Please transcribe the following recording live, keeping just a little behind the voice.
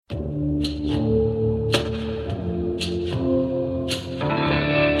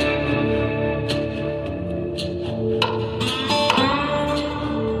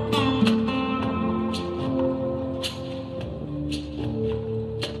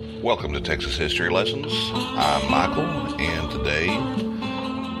Welcome to Texas History Lessons. I'm Michael, and today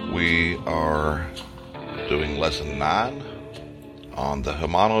we are doing Lesson 9 on the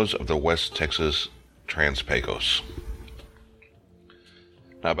Humanos of the West Texas Trans-Pecos.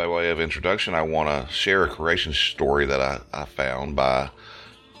 Now, by way of introduction, I want to share a creation story that I found by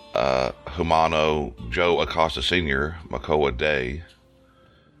Humano Joe Acosta Sr., Makoa Day.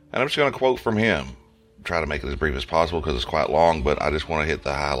 And I'm just going to quote from him. Try to make it as brief as possible because it's quite long, but I just want to hit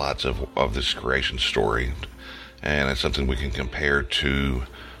the highlights of this creation story. And it's something we can compare to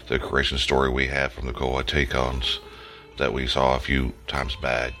the creation story we have from the Coatecans that we saw a few times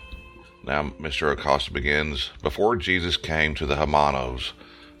back. Now, Mr. Acosta begins, before Jesus came to the Humanos,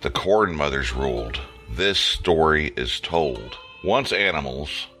 the Corn Mothers ruled. This story is told. Once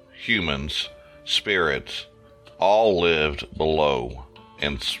animals, humans, spirits, all lived below,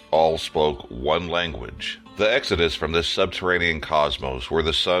 and all spoke one language. The exodus from this subterranean cosmos, where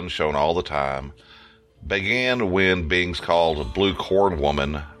the sun shone all the time, began when beings called Blue Corn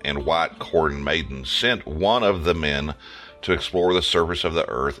Woman and White Corn Maiden sent one of the men to explore the surface of the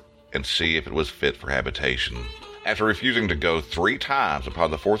earth and see if it was fit for habitation. After refusing to go 3 times upon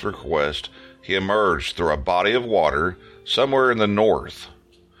the 4th request, he emerged through a body of water somewhere in the north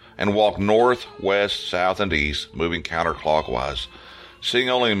and walked north, west, south, and east, moving counterclockwise.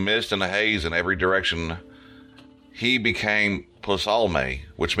 Seeing only mist and haze in every direction, he became Posalme,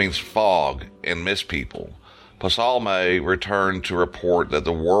 which means fog and mist people. Posalme returned to report that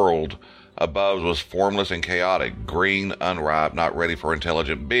the world above was formless and chaotic, green, unripe, not ready for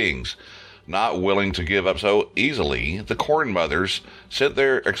intelligent beings. Not willing to give up so easily, the Corn Mothers sent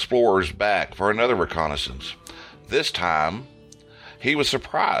their explorers back for another reconnaissance. This time, he was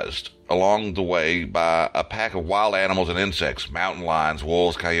surprised along the way by a pack of wild animals and insects, mountain lions,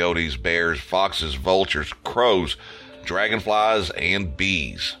 wolves, coyotes, bears, foxes, vultures, crows, dragonflies, and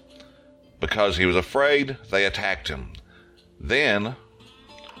bees. Because he was afraid, they attacked him. Then,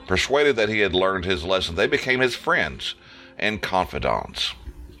 persuaded that he had learned his lesson, they became his friends and confidants.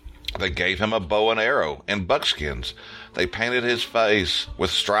 They gave him a bow and arrow and buckskins. They painted his face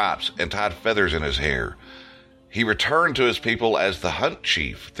with stripes and tied feathers in his hair. He returned to his people as the Hunt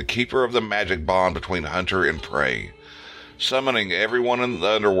Chief, the keeper of the magic bond between hunter and prey. Summoning everyone in the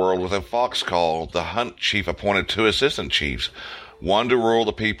underworld with a fox call, the Hunt Chief appointed 2 assistant chiefs, one to rule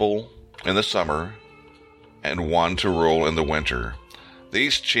the people in the summer and one to rule in the winter.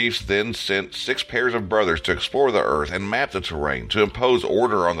 These chiefs then sent 6 pairs of brothers to explore the earth and map the terrain to impose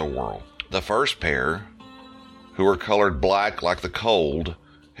order on the world. The first pair, who were colored black like the cold,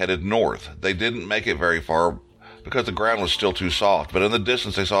 headed north. They didn't make it very far because the ground was still too soft, but in the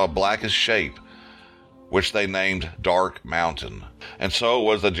distance they saw a blackish shape, which they named Dark Mountain. And so it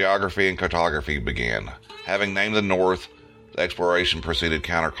was the geography and cartography began. Having named the north, the exploration proceeded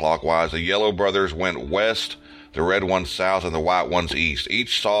counterclockwise. The yellow brothers went west, the red ones south, and the white ones east.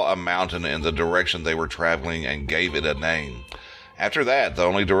 Each saw a mountain in the direction they were traveling and gave it a name. After that, the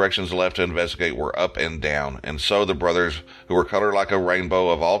only directions left to investigate were up and down, and so the brothers, who were colored like a rainbow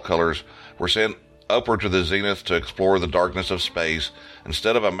of all colors, were sent upward to the zenith to explore the darkness of space.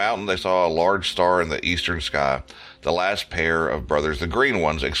 Instead of a mountain, they saw a large star in the eastern sky. The last pair of brothers, the green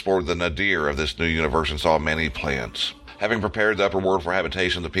ones, explored the nadir of this new universe and saw many planets. Having prepared the upper world for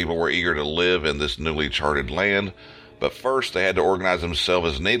habitation, the people were eager to live in this newly charted land, but first they had to organize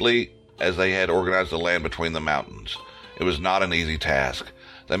themselves as neatly as they had organized the land between the mountains. It was not an easy task.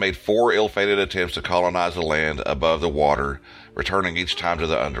 They made 4 ill-fated attempts to colonize the land above the water, returning each time to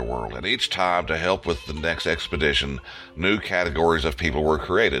the underworld. And each time, to help with the next expedition, new categories of people were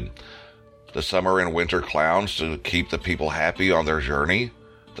created. The summer and winter clowns to keep the people happy on their journey,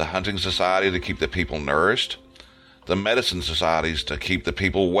 the hunting society to keep the people nourished, the medicine societies to keep the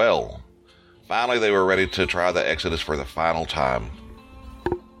people well. Finally, they were ready to try the exodus for the final time.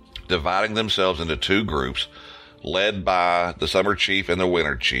 Dividing themselves into 2 groups, led by the Summer Chief and the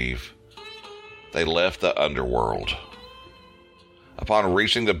Winter Chief, they left the underworld. Upon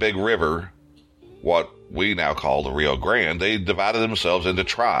reaching the big river, what we now call the Rio Grande, they divided themselves into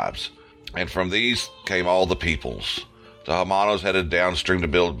tribes, and from these came all the peoples. The Humanos headed downstream to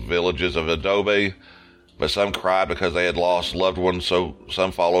build villages of adobe, but some cried because they had lost loved ones, so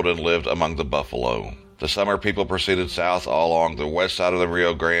some followed and lived among the buffalo. The summer people proceeded south along the west side of the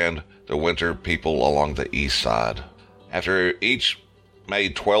Rio Grande, the winter people along the east side. After each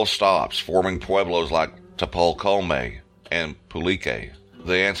made 12 stops, forming pueblos like Tepalcolme and Pulique,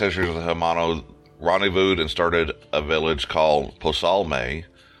 the ancestors of the Humano rendezvoused and started a village called Posalme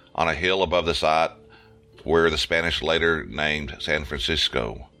on a hill above the site where the Spanish later named San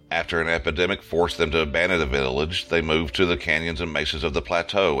Francisco. After an epidemic forced them to abandon the village, they moved to the canyons and mesas of the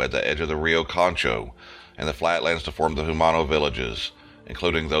plateau at the edge of the Rio Concho and the flatlands to form the Jumano villages,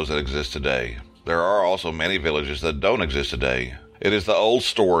 including those that exist today. There are also many villages that don't exist today. It is the old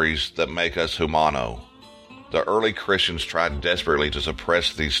stories that make us Jumano. The early Christians tried desperately to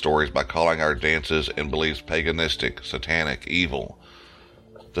suppress these stories by calling our dances and beliefs paganistic, satanic, evil.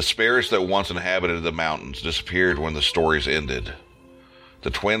 The spirits that once inhabited the mountains disappeared when the stories ended. The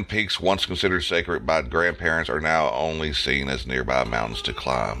Twin Peaks, once considered sacred by grandparents, are now only seen as nearby mountains to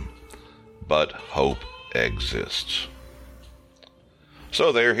climb. But hope exists.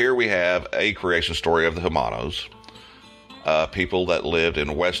 So here we have a creation story of the Jumanos, people that lived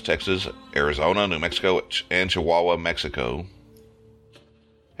in West Texas, Arizona, New Mexico, and Chihuahua, Mexico,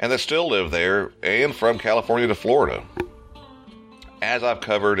 and that still live there, and from California to Florida. As I've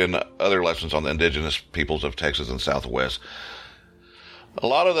covered in other lessons on the indigenous peoples of Texas and Southwest, a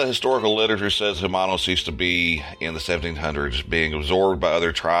lot of the historical literature says Jumano ceased to be in the 1700s, being absorbed by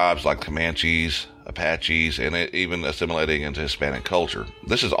other tribes like Comanches, Apaches, and even assimilating into Hispanic culture.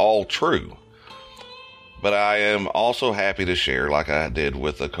 This is all true. But I am also happy to share, like I did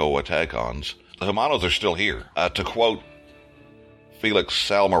with the Coatecans, the Jumanos are still here. To quote Felix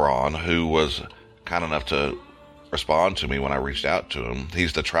Salmeron, who was kind enough to respond to me when I reached out to him,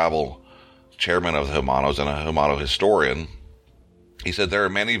 he's the tribal chairman of the Jumanos and a Jumano historian. He said there are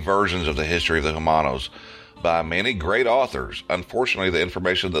many versions of the history of the Jumanos by many great authors. Unfortunately, the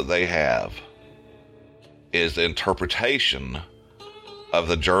information that they have is the interpretation of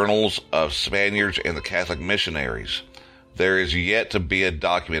the journals of Spaniards and the Catholic missionaries. There is yet to be a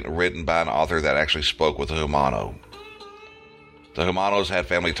document written by an author that actually spoke with a Jumano. The Jumanos had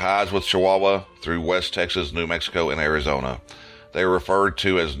family ties with Chihuahua through West Texas, New Mexico, and Arizona. They were referred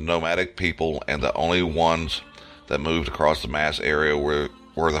to as nomadic people, and the only ones that moved across the Mass area were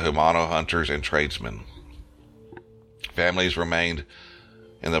the Jumano hunters and tradesmen. Families remained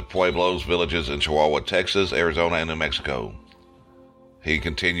in the Pueblos villages in Chihuahua, Texas, Arizona, and New Mexico. He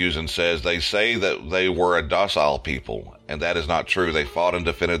continues and says, they say that they were a docile people, and that is not true. They fought and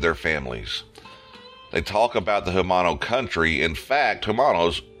defended their families. They talk about the Jumano country. In fact,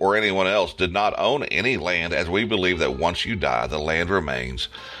 Jumanos or anyone else did not own any land, as we believe that once you die, the land remains,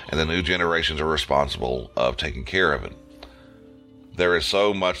 and the new generations are responsible of taking care of it. There is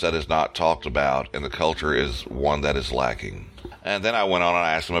so much that is not talked about, and the culture is one that is lacking. And then I went on and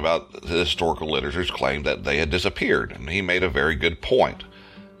asked him about the historical literature's claim that they had disappeared, and he made a very good point.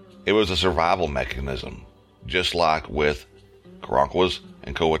 It was a survival mechanism, just like with Karankawas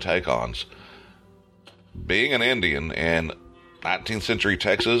and Coatecans. Being an Indian in 19th century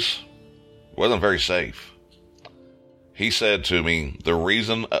Texas wasn't very safe. He said to me, the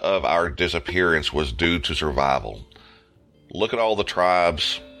reason of our disappearance was due to survival. Look at all the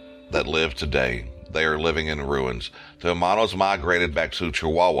tribes that live today. They are living in ruins. The Jumanos migrated back to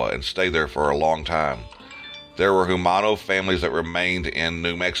Chihuahua and stayed there for a long time. There were Jumano families that remained in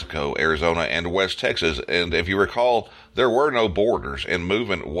New Mexico, Arizona, and West Texas, and if you recall, there were no borders and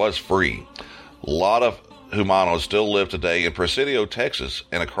movement was free. A lot of Jumanos still live today in Presidio, Texas,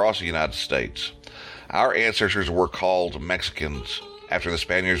 and across the United States. Our ancestors were called Mexicans after the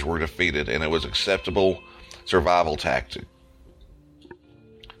Spaniards were defeated, and it was an acceptable survival tactic.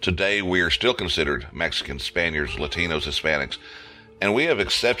 Today, we are still considered Mexicans, Spaniards, Latinos, Hispanics, and we have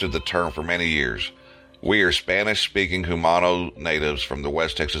accepted the term for many years. We are Spanish-speaking Jumano natives from the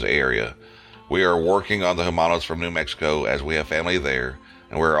West Texas area. We are working on the Jumanos from New Mexico as we have family there,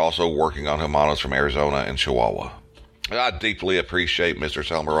 and we're also working on Jumanos from Arizona and Chihuahua. I deeply appreciate Mr.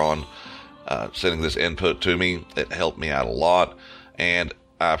 Salmeron sending this input to me. It helped me out a lot, and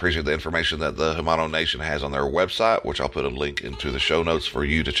I appreciate the information that the Jumano Nation has on their website, which I'll put a link into the show notes for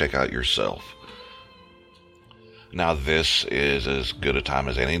you to check out yourself. Now, this is as good a time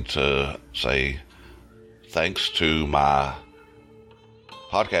as any to say thanks to my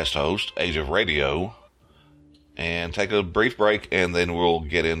podcast host, Age of Radio, and take a brief break, and then we'll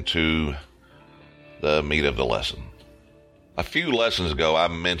get into the meat of the lesson. A few lessons ago, I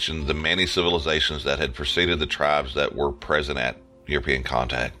mentioned the many civilizations that had preceded the tribes that were present at European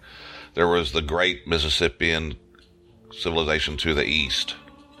contact. There was the great Mississippian civilization to the east,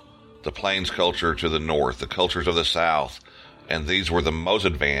 the Plains culture to the north, the cultures of the south, and these were the most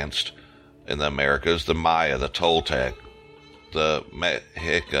advanced in the Americas, the Maya, the Toltec, the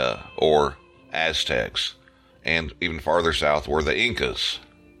Mexica or Aztecs, and even farther south were the Incas.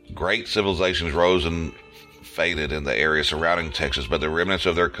 Great civilizations rose and faded in the area surrounding Texas, but the remnants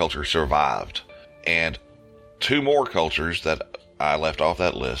of their culture survived. And two more cultures that I left off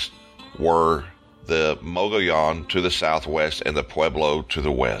that list were the Mogollon to the southwest, and the Pueblo to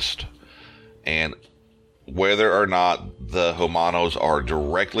the west. And whether or not the Humanos are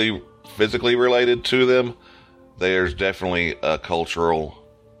directly physically related to them, there's definitely a cultural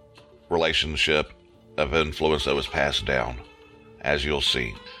relationship of influence that was passed down, as you'll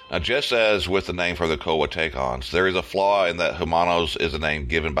see. Now, just as with the name for the Coatecans, there is a flaw in that Humanos is a name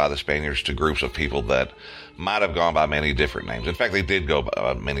given by the Spaniards to groups of people that might have gone by many different names. In fact, they did go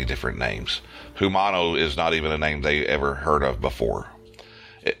by many different names. Humano is not even a name they ever heard of before.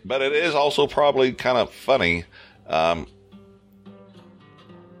 But it is also probably kind of funny, a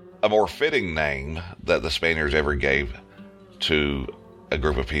more fitting name that the Spaniards ever gave to a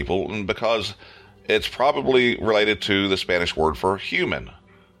group of people, and because it's probably related to the Spanish word for human,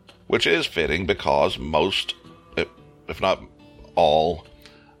 which is fitting because most, if not all,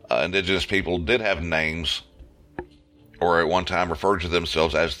 indigenous people did have names, or at one time referred to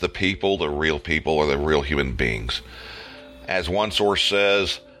themselves as the people, the real people, or the real human beings. As one source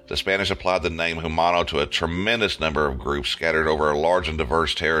says, the Spanish applied the name Humano to a tremendous number of groups scattered over a large and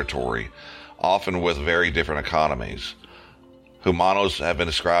diverse territory, often with very different economies. Humanos have been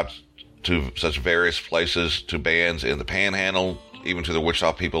ascribed to such various places, to bands in the Panhandle, even to the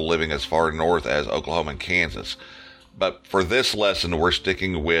Wichita people living as far north as Oklahoma and Kansas. But for this lesson, we're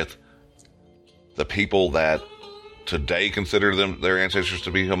sticking with the people that today consider their ancestors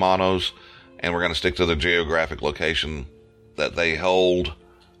to be Humanos, and we're going to stick to the geographic location that they hold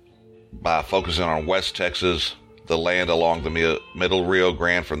by focusing on West Texas, the land along the middle Rio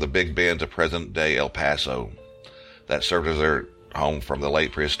Grande from the Big Bend to present-day El Paso, that served as their home from the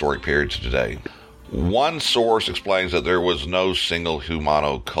late prehistoric period to today. One source explains that there was no single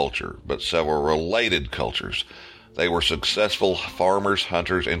Humano culture, but several related cultures. They were successful farmers,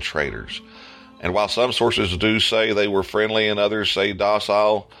 hunters, and traders. And while some sources do say they were friendly and others say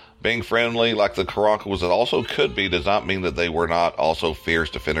docile, being friendly, like the Carancos, it also could be, does not mean that they were not also fierce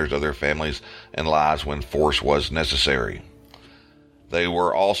defenders of their families and lives when force was necessary. They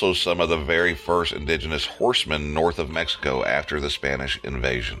were also some of the very first indigenous horsemen north of Mexico after the Spanish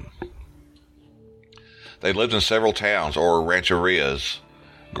invasion. They lived in several towns or rancherias,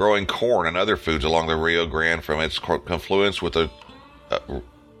 growing corn and other foods along the Rio Grande from its confluence with the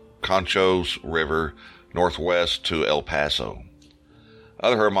Conchos River northwest to El Paso.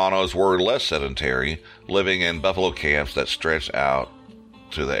 Other Hermanos were less sedentary, living in buffalo camps that stretched out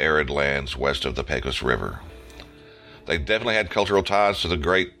to the arid lands west of the Pecos River. They definitely had cultural ties to the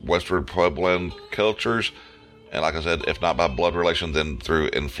great westward Puebloan cultures, and like I said, if not by blood relation, then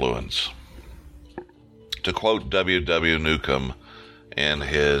through influence. To quote W. W. Newcomb in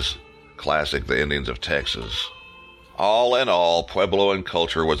his classic, The Indians of Texas, all in all, Puebloan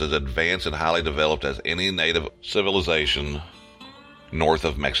culture was as advanced and highly developed as any native civilization north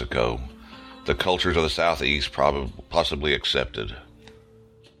of Mexico, the cultures of the southeast possibly accepted.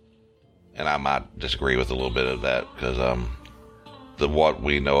 And I might disagree with a little bit of that, because what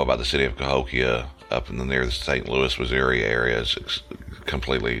we know about the city of Cahokia up in the near the St. Louis, Missouri area is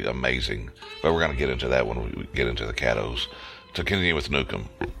completely amazing. But we're going to get into that when we get into the Caddos. To continue with Newcomb.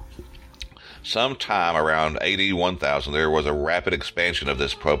 Sometime around AD 1000, there was a rapid expansion of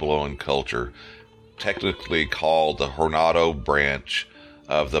this Puebloan culture, technically called the Jornado branch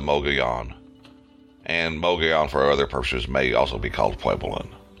of the Mogollon. And Mogollon, for other purposes, may also be called Puebloan.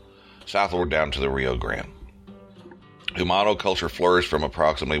 Southward down to the Rio Grande. Humano culture flourished from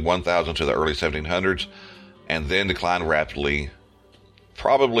approximately 1000 to the early 1700s, and then declined rapidly,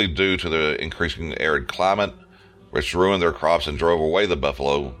 probably due to the increasing arid climate, which ruined their crops and drove away the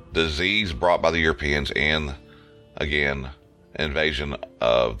buffalo, disease brought by the Europeans, and, again, invasion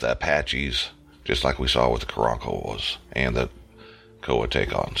of the Apaches, just like we saw with the Carancos and the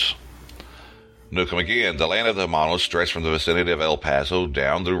Coatecans. Newcomb again, the land of the Humanos stretched from the vicinity of El Paso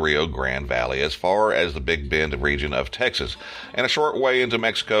down the Rio Grande Valley as far as the Big Bend region of Texas, and a short way into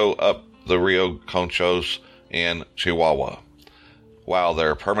Mexico up the Rio Conchos in Chihuahua. While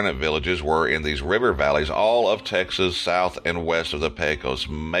their permanent villages were in these river valleys, all of Texas south and west of the Pecos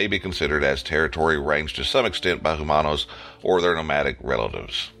may be considered as territory ranged to some extent by Humanos or their nomadic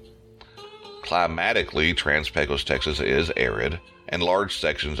relatives. Climatically, Trans-Pecos, Texas is arid, and large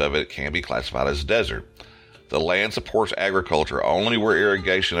sections of it can be classified as desert. The land supports agriculture only where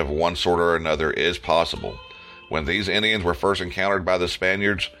irrigation of one sort or another is possible. When these Indians were first encountered by the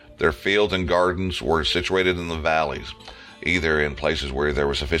Spaniards, their fields and gardens were situated in the valleys, either in places where there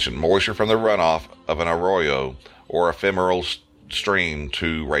was sufficient moisture from the runoff of an arroyo or ephemeral stream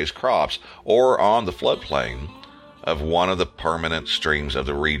to raise crops, or on the floodplain of one of the permanent streams of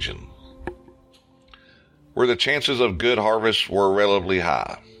the region, where the chances of good harvest were relatively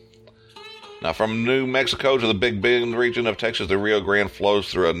high. Now, from New Mexico to the Big Bend region of Texas, the Rio Grande flows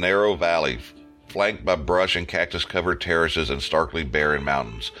through a narrow valley, flanked by brush and cactus-covered terraces and starkly barren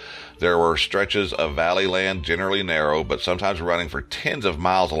mountains. There were stretches of valley land, generally narrow, but sometimes running for tens of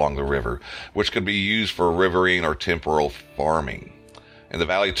miles along the river, which could be used for riverine or temporal farming. In the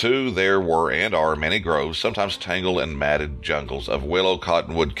valley, too, there were and are many groves, sometimes tangled and matted jungles of willow,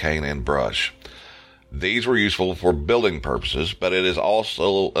 cottonwood, cane, and brush. These were useful for building purposes, but it is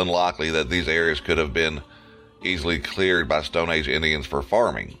also unlikely that these areas could have been easily cleared by Stone Age Indians for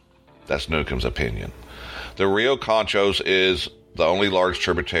farming. That's Newcomb's opinion. The Rio Conchos is the only large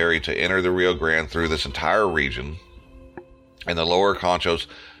tributary to enter the Rio Grande through this entire region, and the lower Conchos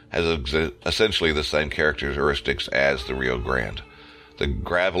has essentially the same characteristics as the Rio Grande. The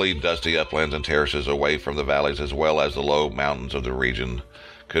gravelly, dusty uplands and terraces away from the valleys, as well as the low mountains of the region,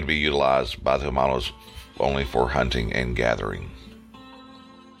 could be utilized by the Humanos only for hunting and gathering.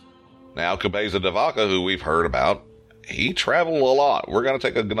 Now, Cabeza de Vaca, who we've heard about, he traveled a lot. We're going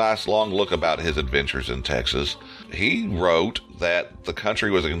to take a nice long look about his adventures in Texas. He wrote that the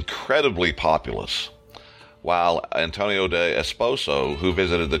country was incredibly populous, while Antonio de Esposo, who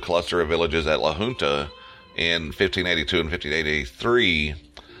visited the cluster of villages at La Junta in 1582 and 1583,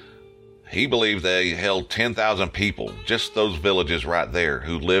 he believed they held 10,000 people, just those villages right there,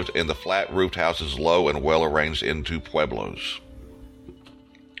 who lived in the flat-roofed houses, low and well-arranged into pueblos.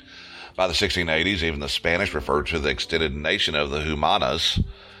 By the 1680s, even the Spanish referred to the extended nation of the Humanas,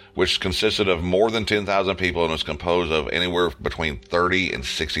 which consisted of more than 10,000 people and was composed of anywhere between 30 and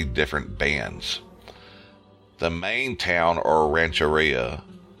 60 different bands. The main town or rancheria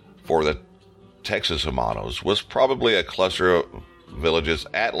for the Texas Humanos was probably a cluster of villages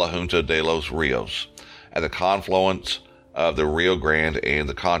at La Junta de los Rios, at the confluence of the Rio Grande and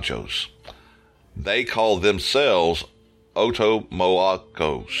the Conchos. They called themselves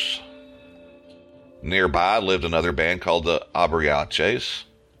Otomoacos. Nearby lived another band called the Abriaches,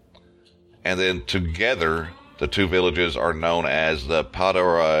 and then together the two villages are known as the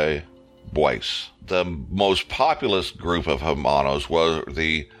Paraguay Boys. The most populous group of Humanos were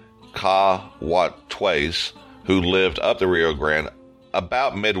the Cahuattues, who lived up the Rio Grande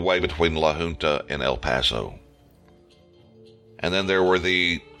about midway between La Junta and El Paso. And then there were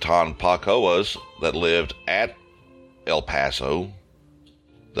the Tonpacoas that lived at El Paso,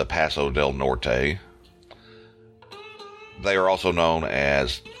 the Paso del Norte. They are also known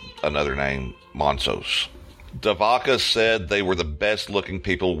as another name, Monsos. De Vaca said they were the best looking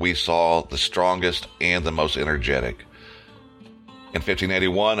people we saw, the strongest and the most energetic. In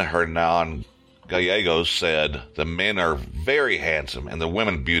 1581, Hernan Gallegos said, "The men are very handsome and the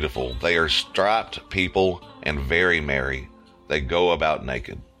women beautiful. They are striped people and very merry. They go about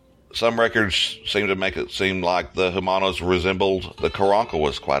naked." Some records seem to make it seem like the Humanos resembled the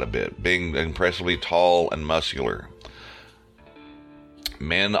Caronquas quite a bit, being impressively tall and muscular.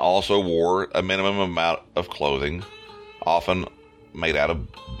 Men also wore a minimum amount of clothing, often made out of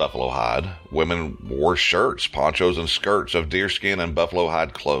buffalo hide. Women wore shirts, ponchos, and skirts of deerskin and buffalo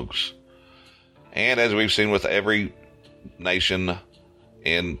hide cloaks. And as we've seen with every nation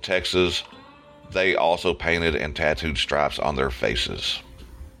in Texas, they also painted and tattooed stripes on their faces.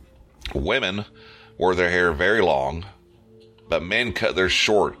 Women wore their hair very long, but men cut theirs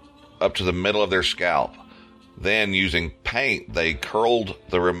short up to the middle of their scalp. Then, using paint, they curled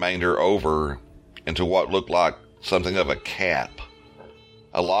the remainder over into what looked like something of a cap.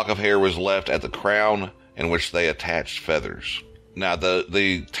 A lock of hair was left at the crown, in which they attached feathers. Now,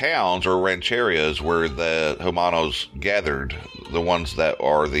 the towns or rancherias where the Humanos gathered, the ones that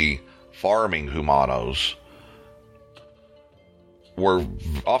are the farming Humanos, were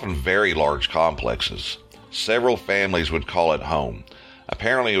often very large complexes. Several families would call it home.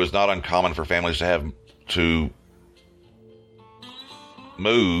 Apparently, it was not uncommon for families to have to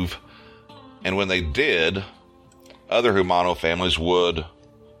move, and when they did, other Humano families would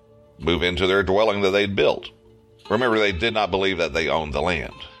move into their dwelling that they'd built. Remember, they did not believe that they owned the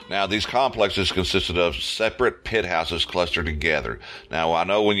land. Now, these complexes consisted of separate pit houses clustered together. Now, I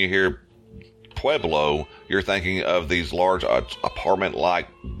know when you hear Pueblo, you're thinking of these large apartment-like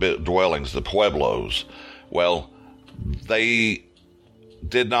dwellings, the Pueblos. Well, they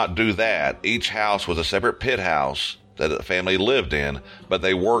did not do that. Each house was a separate pit house that a family lived in, but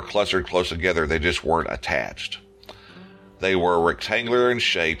they were clustered close together. They just weren't attached. They were rectangular in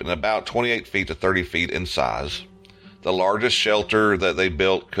shape and about 28 feet to 30 feet in size. The largest shelter that they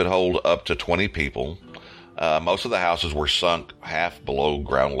built could hold up to 20 people. Most of the houses were sunk half below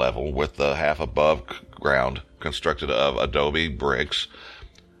ground level, with the half above ground constructed of adobe bricks.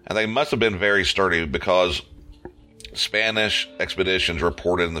 And they must have been very sturdy, because Spanish expeditions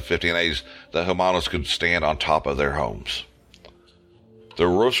reported in the 1580s that Humanos could stand on top of their homes. The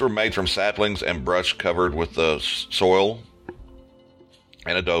roofs were made from saplings and brush covered with the soil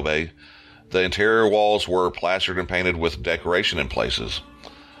and adobe. The interior walls were plastered and painted with decoration in places.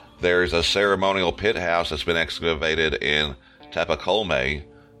 There's a ceremonial pit house that's been excavated in Tapacolme,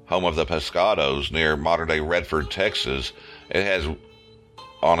 home of the Pescados, near modern-day Redford, Texas. It has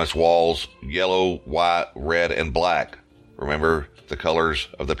on its walls yellow, white, red, and black. Remember the colors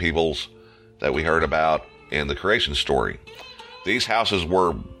of the peoples that we heard about in the creation story. These houses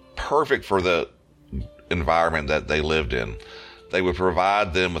were perfect for the environment that they lived in. They would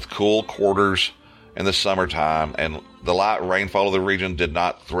provide them with cool quarters in the summertime, and the light rainfall of the region did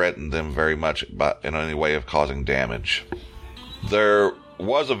not threaten them very much in any way of causing damage. There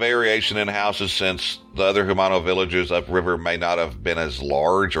was a variation in houses, since the other Humano villages upriver may not have been as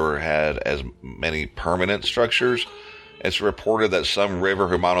large or had as many permanent structures. It's reported that some river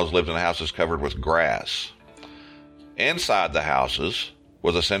Humanos lived in houses covered with grass. Inside the houses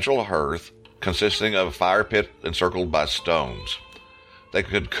was a central hearth consisting of a fire pit encircled by stones. They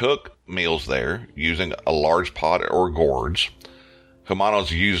could cook meals there using a large pot or gourds.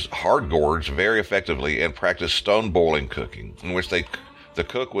 Humanos used hard gourds very effectively and practiced stone boiling cooking, in which the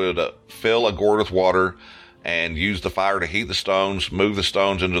cook would fill a gourd with water and use the fire to heat the stones, move the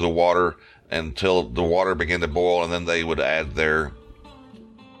stones into the water until the water began to boil, and then they would add their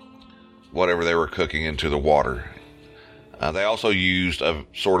whatever they were cooking into the water. They also used a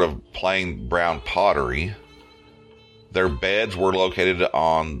sort of plain brown pottery. Their beds were located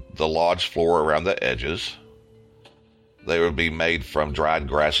on the lodge floor around the edges. They would be made from dried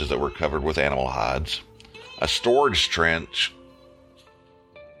grasses that were covered with animal hides. A storage trench,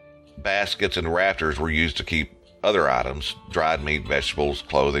 baskets, and rafters were used to keep other items, dried meat, vegetables,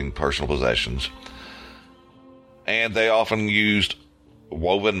 clothing, personal possessions. And they often used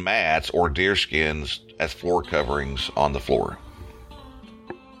woven mats or deer skins as floor coverings on the floor.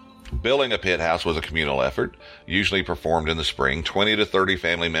 Building a pit house was a communal effort, usually performed in the spring. 20 to 30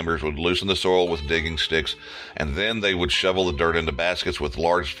 family members would loosen the soil with digging sticks, and then they would shovel the dirt into baskets with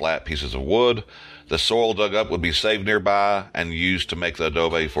large flat pieces of wood. The soil dug up would be saved nearby and used to make the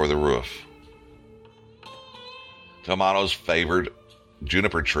adobe for the roof. Humanos favored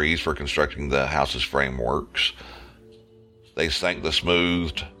juniper trees for constructing the house's frameworks. They sank the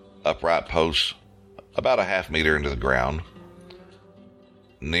smoothed, upright posts about a half meter into the ground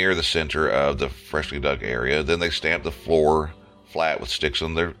near the center of the freshly dug area. Then they stamped the floor flat with sticks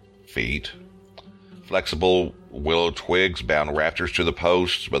on their feet. Flexible willow twigs bound rafters to the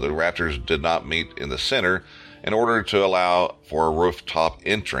posts, but the rafters did not meet in the center in order to allow for a rooftop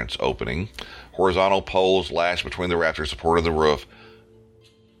entrance opening. Horizontal poles lashed between the rafters supported the roof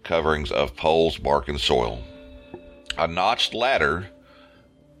coverings of poles, bark, and soil. A notched ladder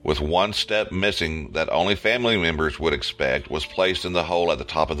with one step missing that only family members would expect was placed in the hole at the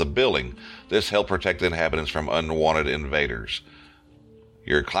top of the building. This helped protect the inhabitants from unwanted invaders.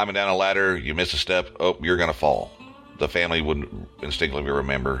 You're climbing down a ladder, you miss a step, oh, you're going to fall. The family would instinctively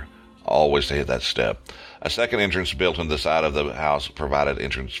remember always to hit that step. A second entrance built in the side of the house provided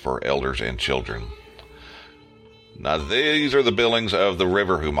entrance for elders and children. Now these are the buildings of the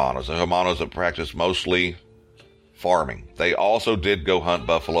river Humanos, the Humanos that practiced mostly farming. They also did go hunt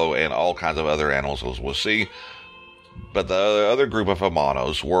buffalo and all kinds of other animals, as we'll see. But the other group of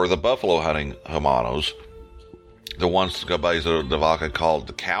Humanos were the buffalo hunting Humanos, the ones Cabeza de Vaca called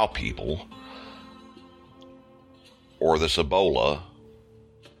the cow people, or the Cibola,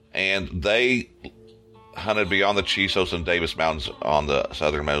 and they hunted beyond the Chisos and Davis Mountains on the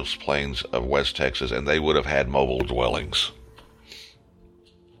southernmost plains of West Texas, and they would have had mobile dwellings.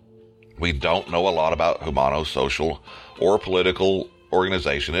 We don't know a lot about Humano's social or political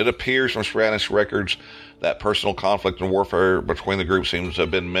organization. It appears from Spanish records that personal conflict and warfare between the groups seems to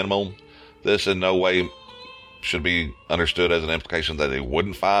have been minimal. This in no way should be understood as an implication that they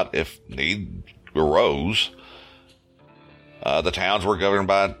wouldn't fight if need arose. The towns were governed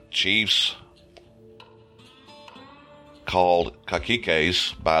by chiefs called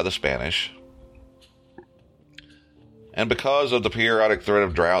caciques by the Spanish. And because of the periodic threat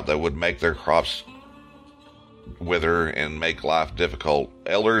of drought that would make their crops wither and make life difficult,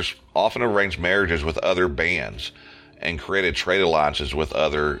 elders often arranged marriages with other bands and created trade alliances with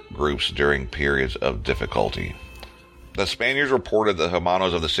other groups during periods of difficulty. The Spaniards reported that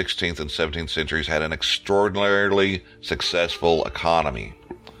Humanos of the 16th and 17th centuries had an extraordinarily successful economy,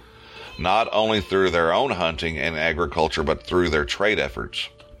 not only through their own hunting and agriculture, but through their trade efforts.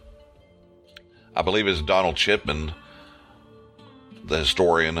 I believe it's Donald Chipman, the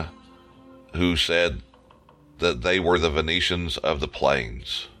historian, who said that they were the Venetians of the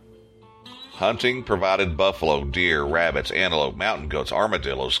plains. Hunting provided buffalo, deer, rabbits, antelope, mountain goats,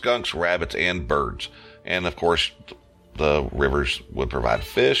 armadillos, skunks, rabbits, and birds. And of course, the rivers would provide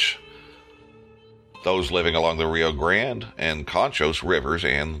fish. Those living along the Rio Grande and Conchos rivers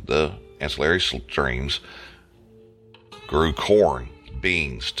and the ancillary streams grew corn,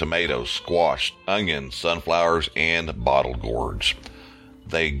 beans, tomatoes, squash, onions, sunflowers, and bottled gourds.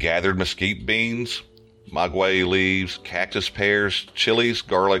 They gathered mesquite beans, maguey leaves, cactus pears, chilies,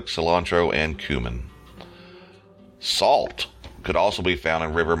 garlic, cilantro, and cumin. Salt could also be found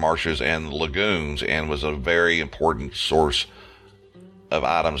in river marshes and lagoons and was a very important source of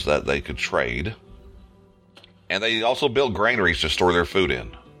items that they could trade. And they also built granaries to store their food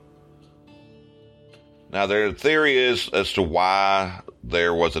in. Now, their theory is as to why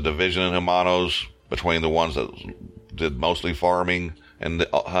there was a division in Humanos between the ones that did mostly farming and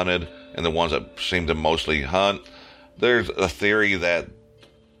hunted and the ones that seemed to mostly hunt. There's a theory that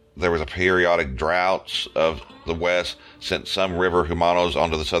there was a periodic droughts of the West sent some river Humanos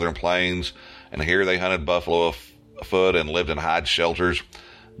onto the southern plains, and here they hunted buffalo afoot and lived in hide shelters.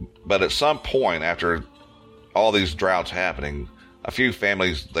 But at some point, after all these droughts happening, a few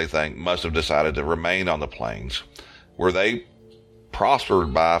families, they think, must have decided to remain on the plains, where they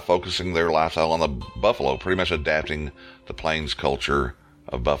prospered by focusing their lifestyle on the buffalo, pretty much adapting the plains culture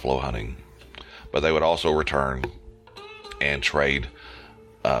of buffalo hunting. But they would also return and trade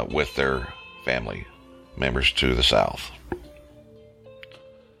with their family members to the south.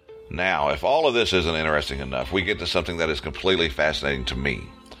 Now, if all of this isn't interesting enough, we get to something that is completely fascinating to me.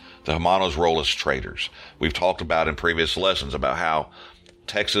 The Humanos' role as traders. We've talked about in previous lessons about how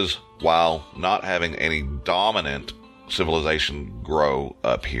Texas, while not having any dominant civilization grow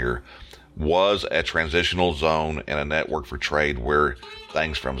up here, was a transitional zone and a network for trade where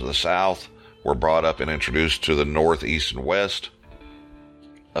things from the south were brought up and introduced to the north, east, and west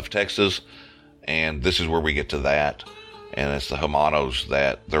of Texas. And this is where we get to that. And it's the Humanos,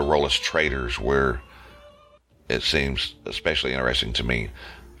 that their role as traders, where it seems especially interesting to me.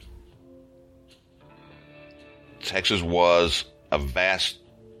 Texas was a vast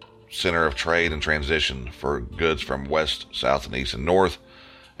center of trade and transition for goods from west, south, and east and north,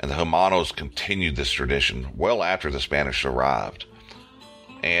 and the Humanos continued this tradition well after the Spanish arrived.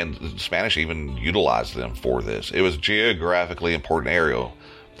 And the Spanish even utilized them for this. It was a geographically important area.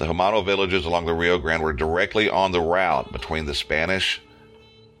 The Humano villages along the Rio Grande were directly on the route between the Spanish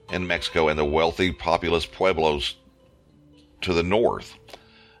in Mexico and the wealthy, populous pueblos to the north.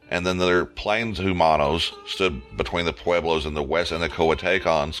 And then their plains Humanos stood between the pueblos in the west and the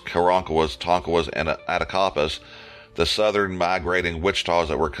Coatecans, Carancawas, Tonkawas, and Atacapas, the southern migrating Wichitas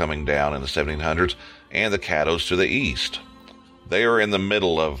that were coming down in the 1700s, and the Caddos to the east. They are in the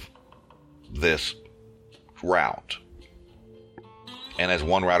middle of this route. And as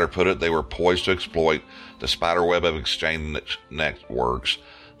one writer put it, they were poised to exploit the spiderweb of exchange networks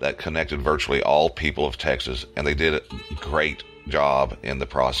that connected virtually all people of Texas, and they did a great job in the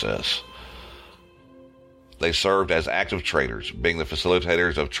process. They served as active traders, being the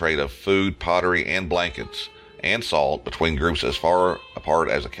facilitators of trade of food, pottery, and blankets, and salt between groups as far apart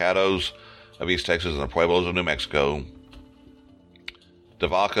as the Caddos of East Texas and the Pueblos of New Mexico. De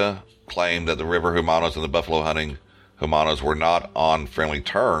Vaca claimed that the river Humanos and the buffalo hunting Humanos were not on friendly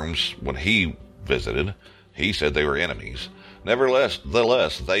terms when he visited. He said they were enemies.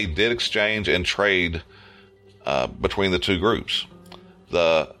 Nevertheless, they did exchange and trade between the two groups.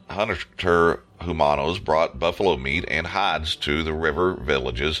 The hunter Humanos brought buffalo meat and hides to the river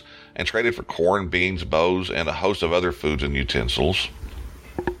villages and traded for corn, beans, bows, and a host of other foods and utensils.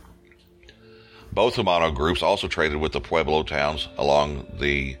 Both Humano groups also traded with the Pueblo towns along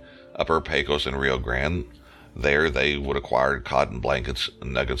the upper Pecos and Rio Grande. There they would acquire cotton blankets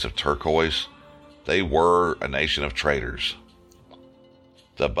and nuggets of turquoise. They were a nation of traders.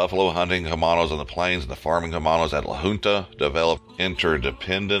 The buffalo hunting Humanos on the plains and the farming Humanos at La Junta developed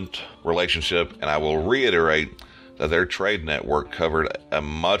interdependent relationship, and I will reiterate that their trade network covered a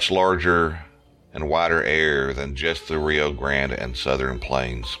much larger and wider area than just the Rio Grande and southern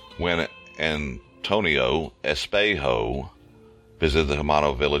plains. When Antonio Espejo visited the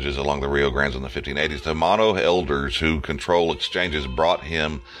Humano villages along the Rio Grande in the 1580s, the Humano elders who control exchanges brought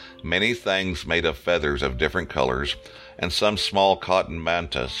him many things made of feathers of different colors, and some small cotton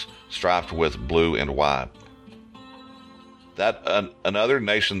mantas striped with blue and white. That another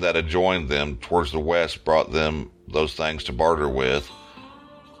nation that had joined them towards the west brought them those things to barter with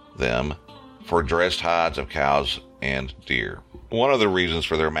them for dressed hides of cows and deer. One of the reasons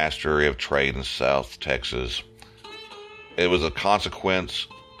for their mastery of trade in South Texas, it was a consequence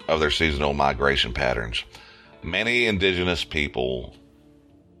of their seasonal migration patterns. Many indigenous people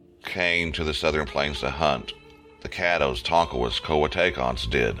came to the southern plains to hunt. The Caddos, Tonkawas, Coatecans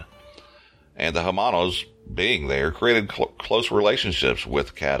did. And the Hermanos, being there, created close relationships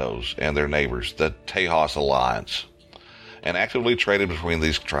with Caddos and their neighbors, the Tejas Alliance, and actively traded between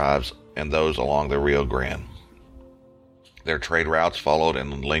these tribes and those along the Rio Grande. Their trade routes followed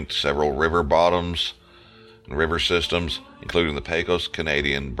and linked several river bottoms and river systems, including the Pecos,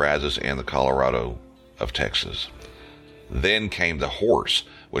 Canadian, Brazos, and the Colorado of Texas. Then came the horse,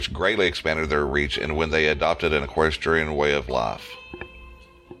 which greatly expanded their reach, and when they adopted an equestrian way of life.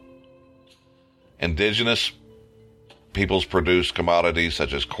 Indigenous peoples produced commodities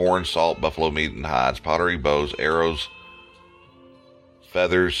such as corn, salt, buffalo meat and hides, pottery, bows, arrows,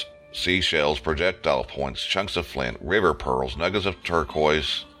 feathers, seashells, projectile points, chunks of flint, river pearls, nuggets of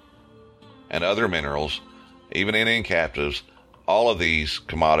turquoise, and other minerals, even Indian captives. All of these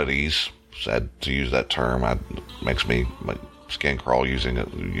commodities, sad to use that term, makes me my skin crawl using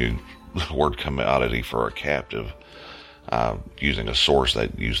the word commodity for a captive, using a source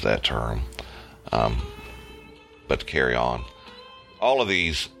that used that term. But to carry on, all of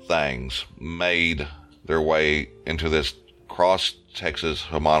these things made their way into this cross-Texas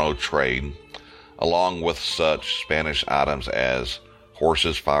Hermano trade, along with such Spanish items as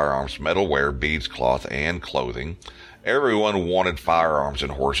horses, firearms, metalware, beads, cloth, and clothing. Everyone wanted firearms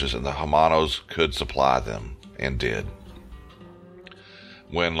and horses, and the Hermanos could supply them, and did.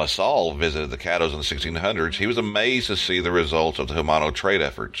 When La Salle visited the Caddos in the 1600s, he was amazed to see the results of the Hermano trade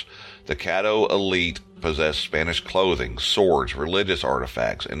efforts. The Caddo elite possessed Spanish clothing, swords, religious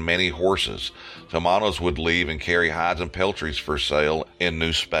artifacts, and many horses. The Hermanos would leave and carry hides and peltries for sale in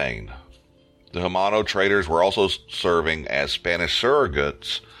New Spain. The Hermano traders were also serving as Spanish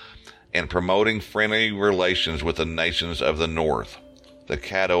surrogates and promoting friendly relations with the nations of the North, the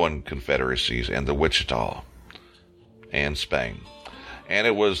Caddoan confederacies, and the Wichita, and Spain. And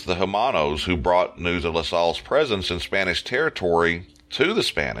it was the Hermanos who brought news of La Salle's presence in Spanish territory to the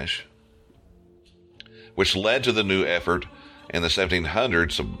Spanish, which led to the new effort in the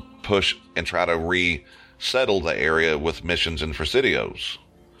 1700s to push and try to resettle the area with missions and presidios.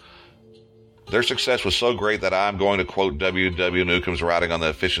 Their success was so great that I'm going to quote W. W. Newcomb's writing on the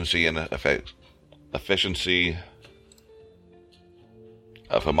efficiency of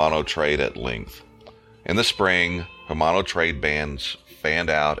Hermano trade at length. In the spring, Hermano trade bands fanned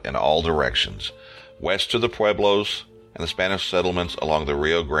out in all directions, west to the Pueblos and the Spanish settlements along the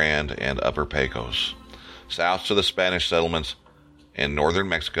Rio Grande and Upper Pecos, south to the Spanish settlements in northern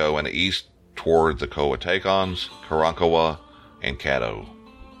Mexico, and east toward the Coatecans, Carancagua, and Caddo.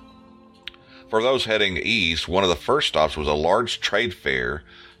 For those heading east, one of the first stops was a large trade fair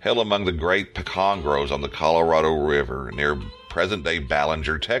held among the great pecan groves on the Colorado River near present-day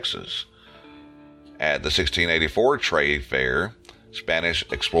Ballinger, Texas. At the 1684 trade fair, Spanish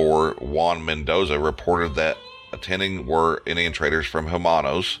explorer Juan Mendoza reported that attending were Indian traders from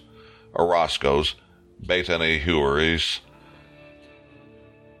Hermanos, Orozcos, Betanihuaris,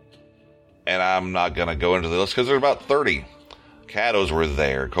 and I'm not going to go into the list because there's about 30. Caddos were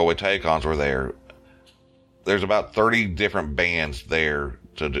there, Coatecans were there. There's about 30 different bands there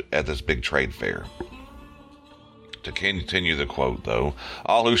at this big trade fair. To continue the quote, though,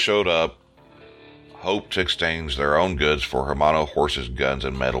 all who showed up hoped to exchange their own goods for Hermano horses, guns,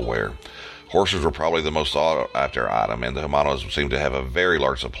 and metalware. Horses were probably the most sought-after item, and the Hermanos seemed to have a very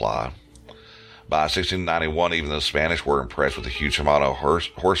large supply. By 1691, even the Spanish were impressed with the huge Hermano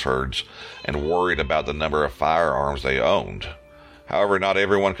horse herds and worried about the number of firearms they owned. However, not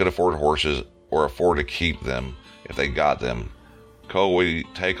everyone could afford horses or afford to keep them if they got them.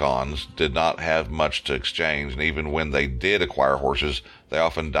 Coatecans did not have much to exchange, and even when they did acquire horses, they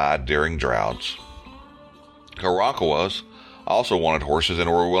often died during droughts. Carancagua also wanted horses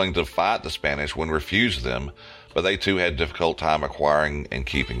and were willing to fight the Spanish when refused them, but they too had a difficult time acquiring and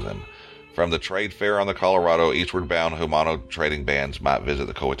keeping them. From the trade fair on the Colorado, eastward bound Hermano trading bands might visit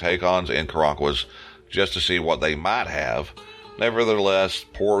the Coatecans and Carancaguas just to see what they might have. Nevertheless,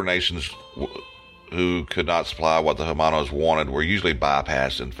 poor nations who could not supply what the Hermanos wanted were usually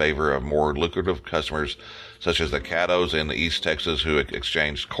bypassed in favor of more lucrative customers such as the Caddos in East Texas, who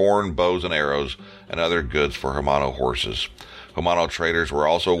exchanged corn, bows, and arrows and other goods for Hermano horses. Hermano traders were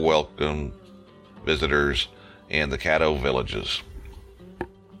also welcome visitors in the Caddo villages.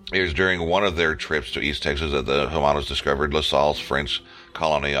 It was during one of their trips to East Texas that the Hermanos discovered La Salle's French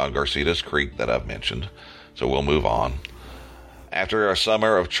colony on Garcitas Creek that I've mentioned. So we'll move on. After a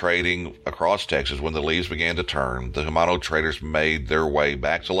summer of trading across Texas, when the leaves began to turn, the Hermano traders made their way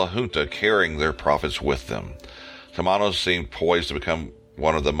back to La Junta, carrying their profits with them. The Hermanos seemed poised to become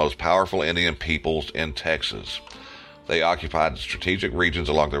one of the most powerful Indian peoples in Texas. They occupied strategic regions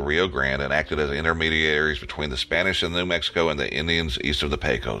along the Rio Grande and acted as intermediaries between the Spanish in New Mexico and the Indians east of the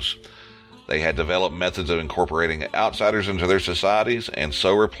Pecos. They had developed methods of incorporating outsiders into their societies and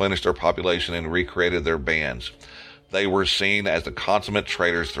so replenished their population and recreated their bands. They were seen as the consummate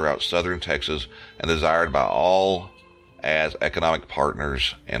traders throughout southern Texas and desired by all as economic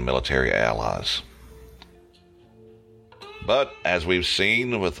partners and military allies. But as we've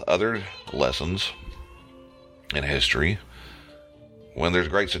seen with other lessons in history, when there's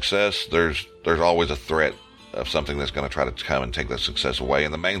great success, there's always a threat of something that's going to try to come and take that success away.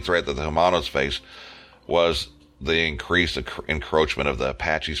 And the main threat that the Hermanos faced was the increased encroachment of the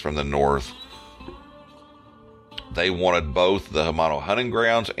Apaches from the north. They wanted both the Hermano hunting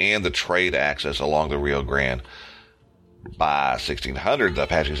grounds and the trade access along the Rio Grande. By 1600, the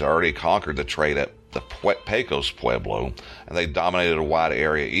Apaches already conquered the trade at the Pecos Pueblo, and they dominated a wide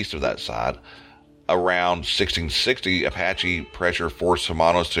area east of that side. Around 1660, Apache pressure forced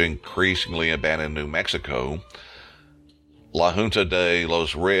Hermanos to increasingly abandon New Mexico. La Junta de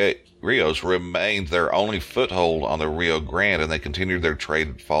los Rios remained their only foothold on the Rio Grande, and they continued their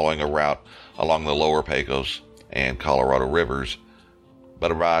trade following a route along the lower Pecos and Colorado rivers. But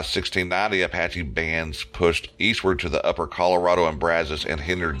by 1690, Apache bands pushed eastward to the upper Colorado and Brazos and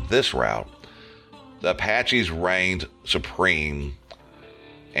hindered this route. The Apaches reigned supreme,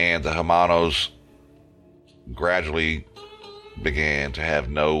 and the Hermanos gradually began to have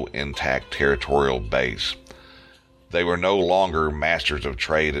no intact territorial base. They were no longer masters of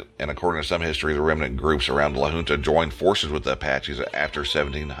trade, and according to some history, the remnant groups around La Junta joined forces with the Apaches after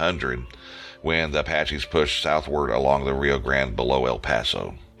 1700, when the Apaches pushed southward along the Rio Grande below El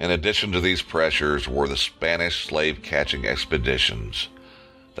Paso. In addition to these pressures were the Spanish slave-catching expeditions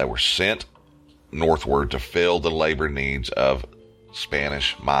that were sent northward to fill the labor needs of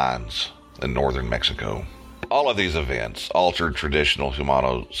Spanish mines in northern Mexico. All of these events altered traditional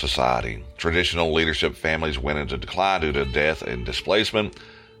Hermano society. Traditional leadership families went into decline due to death and displacement.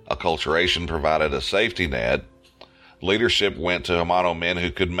 Acculturation provided a safety net. Leadership went to Hermano men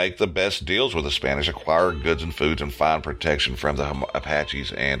who could make the best deals with the Spanish, acquire goods and foods, and find protection from the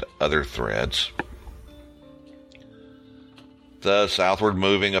Apaches and other threats. The southward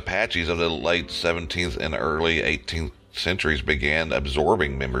moving Apaches of the late 17th and early 18th centuries began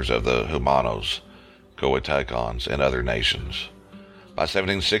absorbing members of the Hermanos, Coatecans, and other nations. By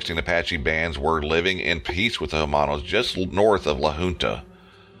 1716, Apache bands were living in peace with the Hermanos just north of La Junta,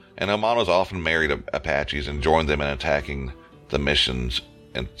 and Hermanos often married Apaches and joined them in attacking the missions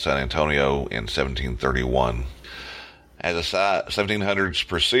in San Antonio in 1731. As the 1700s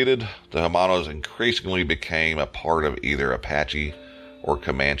proceeded, the Hermanos increasingly became a part of either Apache or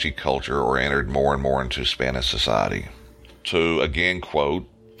Comanche culture or entered more and more into Spanish society. To again quote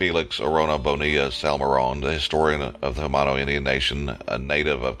Felix Orona Bonilla Salmeron, the historian of the Hermano Indian Nation, a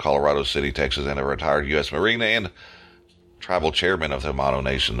native of Colorado City, Texas, and a retired U.S. Marine and tribal chairman of the Hermano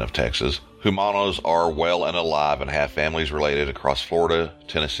Nation of Texas, Hermanos are well and alive and have families related across Florida,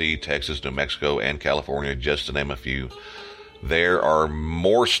 Tennessee, Texas, New Mexico, and California, just to name a few. There are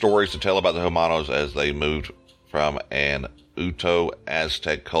more stories to tell about the Hermanos as they moved from an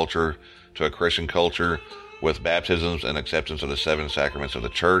Uto-Aztec culture to a Christian culture with baptisms and acceptance of the 7 sacraments of the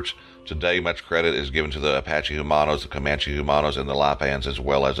church. Today, much credit is given to the Apache Hermanos, the Comanche Hermanos, and the Lipans, as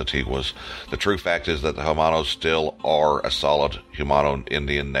well as the Tiguas. The true fact is that the Hermanos still are a solid Hermano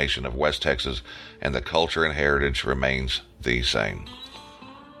Indian nation of West Texas, and the culture and heritage remains the same.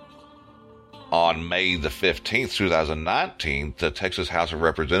 On May the 15th, 2019, the Texas House of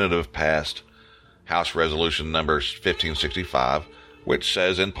Representatives passed House Resolution number 1565, which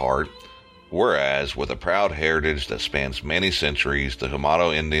says in part, whereas, with a proud heritage that spans many centuries, the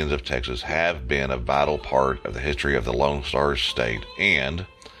Hermano Indians of Texas have been a vital part of the history of the Lone Star State, and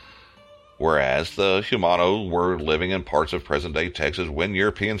whereas the Hermano were living in parts of present-day Texas when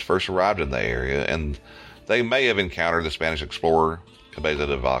Europeans first arrived in the area, and they may have encountered the Spanish explorer Cabeza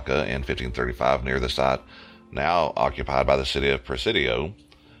de Vaca in 1535 near the site now occupied by the city of Presidio.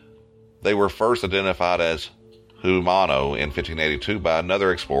 They were first identified as Hermano in 1582 by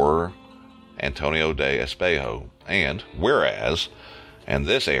another explorer, Antonio de Espejo, and whereas in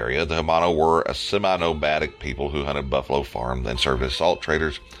this area the Hermano were a semi-nomadic people who hunted buffalo, farmed, and served as salt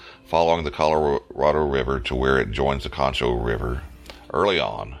traders following the Colorado River to where it joins the Concho River. Early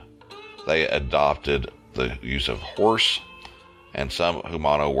on, they adopted the use of horse, and some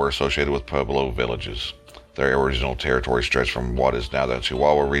Hermano were associated with Pueblo villages. Their original territory stretched from what is now the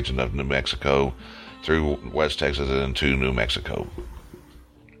Chihuahua region of New Mexico through West Texas and into New Mexico.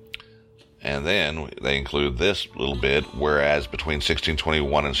 And then they include this little bit, whereas between 1621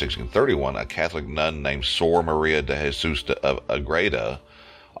 and 1631, a Catholic nun named Sor Maria de Jesus of Agreda,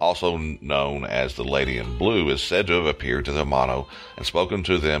 also known as the Lady in Blue, is said to have appeared to the Jumano and spoken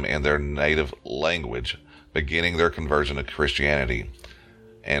to them in their native language, beginning their conversion to Christianity.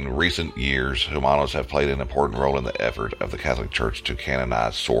 In recent years, Jumanos have played an important role in the effort of the Catholic Church to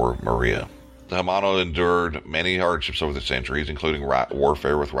canonize Sor Maria. The Jumano endured many hardships over the centuries, including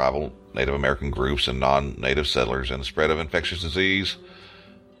warfare with rival Native American groups and non-native settlers and the spread of infectious disease.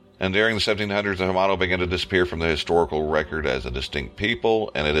 And during the 1700s, the Jumano began to disappear from the historical record as a distinct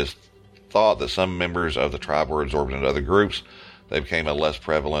people, and it is thought that some members of the tribe were absorbed into other groups. They became less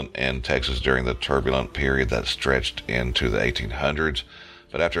prevalent in Texas during the turbulent period that stretched into the 1800s.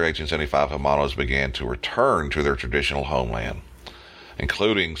 But after 1875, Jumanos began to return to their traditional homeland,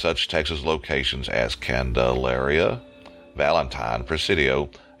 including such Texas locations as Candelaria, Valentine, Presidio,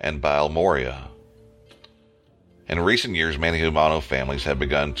 and Balmoria. In recent years, many Jumano families have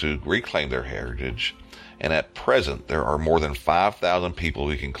begun to reclaim their heritage, and at present there are more than 5,000 people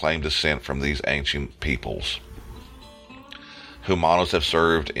who can claim descent from these ancient peoples. Jumanos have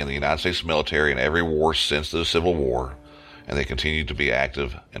served in the United States military in every war since the Civil War, and they continue to be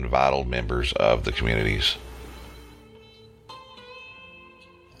active and vital members of the communities.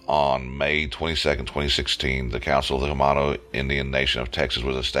 On May 22, 2016, the Council of the Jumano Indian Nation of Texas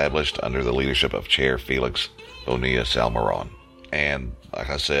was established under the leadership of Chair Felix Bonilla Salmeron. And like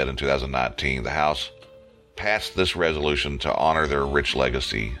I said, in 2019, the House passed this resolution to honor their rich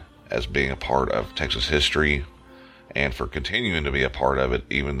legacy as being a part of Texas history and for continuing to be a part of it,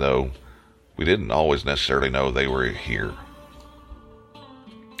 even though we didn't always necessarily know they were here.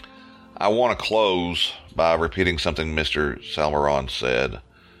 I want to close by repeating something Mr. Salmeron said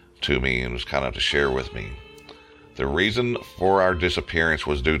to me and was kind of to share with me. The reason for our disappearance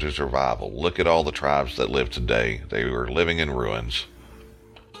was due to survival. Look at all the tribes that live today. They were living in ruins.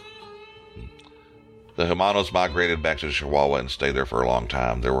 The Jumanos migrated back to Chihuahua and stayed there for a long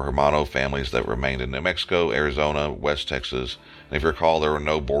time. There were Jumano families that remained in New Mexico, Arizona, West Texas. And if you recall, there were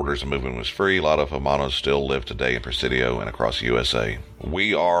no borders and movement was free. A lot of Jumanos still live today in Presidio and across the USA.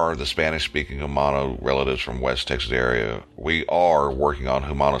 We are the Spanish-speaking Jumano relatives from West Texas area. We are working on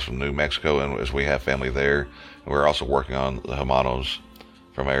Jumanos from New Mexico, and as we have family there. And we're also working on the Jumanos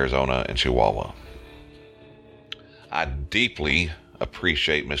from Arizona and Chihuahua. I deeply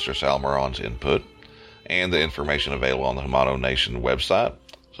appreciate Mr. Salmeron's input and the information available on the Jumano Nation website.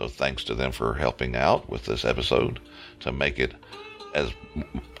 So thanks to them for helping out with this episode to make it as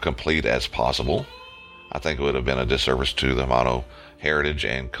complete as possible. I think it would have been a disservice to the Jumano heritage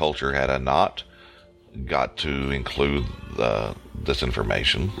and culture had I not got to include this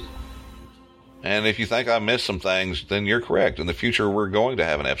information. And if you think I missed some things, then you're correct. In the future, we're going to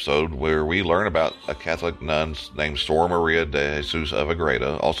have an episode where we learn about a Catholic nun named Sor Maria de Jesus of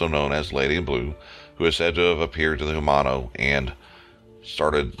Agreda, also known as Lady in Blue, who is said to have appeared to the Jumano and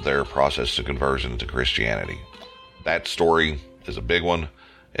started their process to conversion to Christianity. That story is a big one.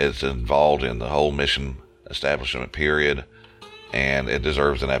 It's involved in the whole mission establishment period, and it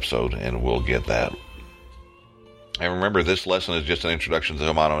deserves an episode, and we'll get that. And remember, this lesson is just an introduction to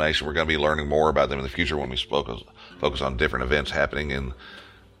the Jumano Nation. We're going to be learning more about them in the future when we focus on different events happening in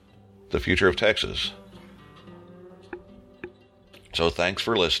the future of Texas. So thanks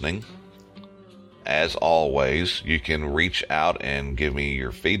for listening. As always, you can reach out and give me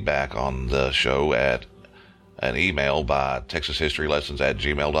your feedback on the show at an email by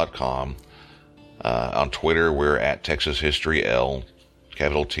texashistorylessons@gmail.com. On Twitter, we're at TexasHistoryL,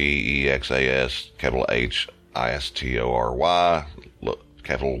 capital TEXAS, capital HISTORY,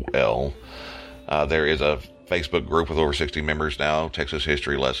 capital L. There is a Facebook group with over 60 members now, Texas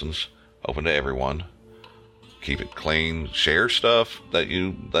History Lessons, open to everyone. Keep it clean. Share stuff that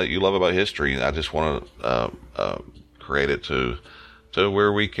you love about history. I just want to create it to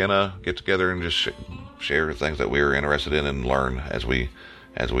where we can get together and just share things that we're interested in and learn as we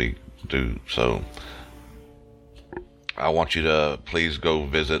do. So I want you to please go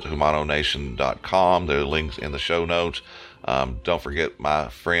visit JumanoNation.com. There are links in the show notes. Don't forget my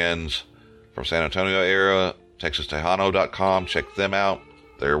friends from San Antonio area, TexasTejano.com. Check them out.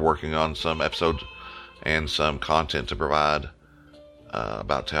 They're working on some episodes and some content to provide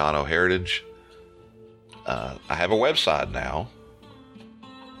about Tejano heritage. I have a website now,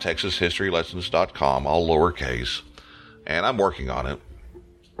 TexasHistoryLessons.com, all lowercase, and I'm working on it.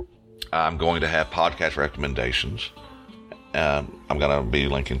 I'm going to have podcast recommendations. I'm going to be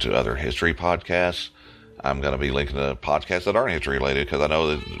linking to other history podcasts. I'm going to be linking to podcasts that aren't history related because I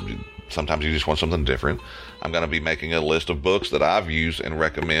know that sometimes you just want something different. I'm going to be making a list of books that I've used and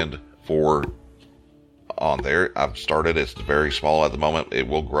recommend for on there. I've started. It's very small at the moment. It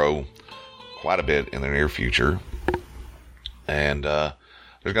will grow quite a bit in the near future. And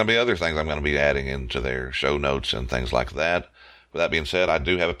there's going to be other things I'm going to be adding into their show notes and things like that. With that being said, I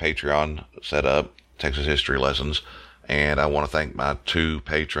do have a Patreon set up, Texas History Lessons, and I want to thank my 2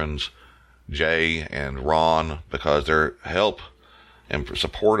 patrons, Jay and Ron, because their help and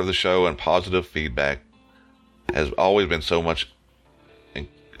support of the show and positive feedback has always been so much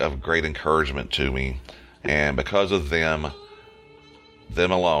of great encouragement to me. And because of them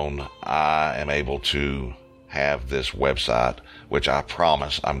alone, I am able to have this website, which I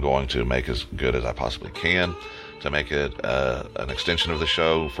promise I'm going to make as good as I possibly can, to make it an extension of the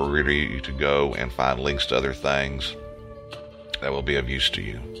show for you to go and find links to other things that will be of use to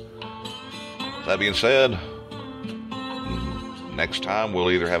you. That being said, next time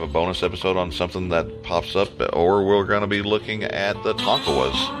we'll either have a bonus episode on something that pops up, or we're going to be looking at the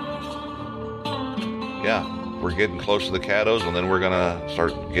Tonkawas. Yeah, we're getting close to the Caddos, and then we're going to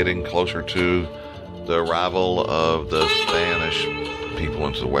start getting closer to the arrival of the Spanish people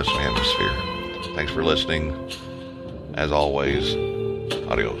into the Western Hemisphere. Thanks for listening. As always,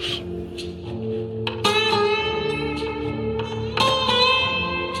 adios.